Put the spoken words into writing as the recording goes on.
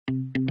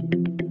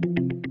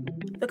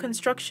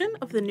construction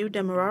of the new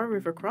Demerara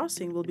River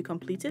crossing will be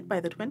completed by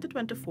the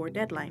 2024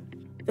 deadline.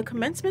 The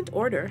commencement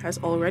order has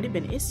already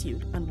been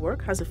issued and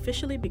work has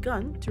officially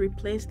begun to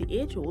replace the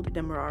age-old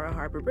Demerara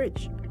Harbour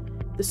Bridge.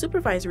 The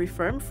supervisory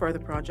firm for the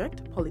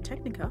project,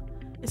 Polytechnica,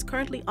 is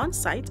currently on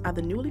site at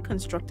the newly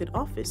constructed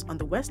office on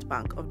the west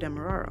bank of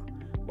Demerara,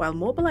 while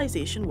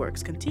mobilization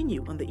works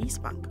continue on the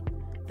east bank.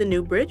 The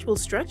new bridge will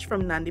stretch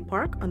from Nandi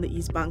Park on the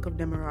east bank of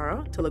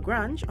Demerara to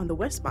Lagrange on the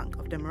west bank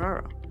of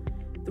Demerara.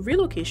 The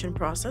relocation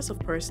process of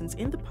persons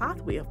in the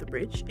pathway of the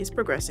bridge is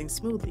progressing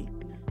smoothly.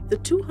 The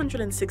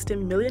 $260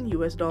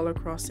 million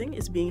crossing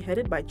is being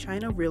headed by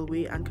China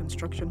Railway and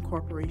Construction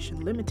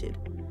Corporation Limited.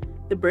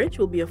 The bridge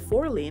will be a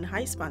 4-lane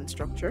high-span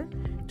structure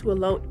to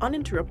allow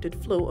uninterrupted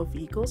flow of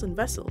vehicles and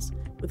vessels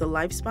with a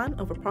lifespan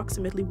of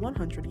approximately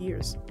 100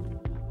 years.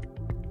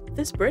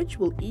 This bridge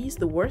will ease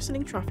the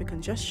worsening traffic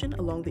congestion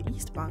along the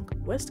East Bank,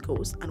 West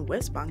Coast, and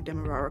West Bank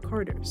Demerara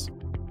corridors.